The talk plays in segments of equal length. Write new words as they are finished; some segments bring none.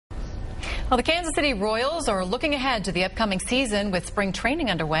Well, the Kansas City Royals are looking ahead to the upcoming season with spring training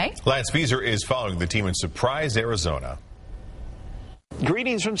underway. Lance Veeser is following the team in Surprise, Arizona.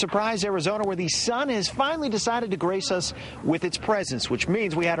 Greetings from Surprise, Arizona, where the sun has finally decided to grace us with its presence, which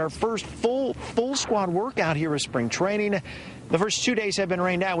means we had our first full squad workout here at spring training. The first 2 days have been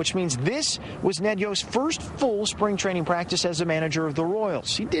rained out, which means this was Ned Yost's first full spring training practice as a manager of the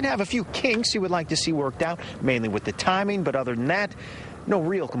Royals. He did have a few kinks he would like to see worked out, mainly with the timing, but other than that, no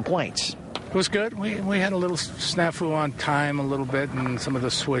real complaints. It was good. We had a little snafu on time a little bit and some of the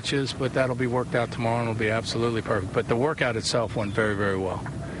switches, but that'll be worked out tomorrow and it'll be absolutely perfect. But the workout itself went very, very well.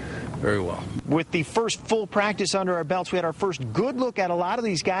 Very well. With the first full practice under our belts, we had our first good look at a lot of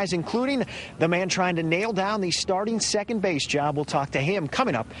these guys, including the man trying to nail down the starting second base job. We'll talk to him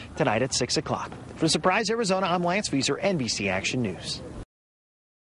coming up tonight at 6 o'clock. From Surprise, Arizona, I'm Lance Veeser, NBC Action News.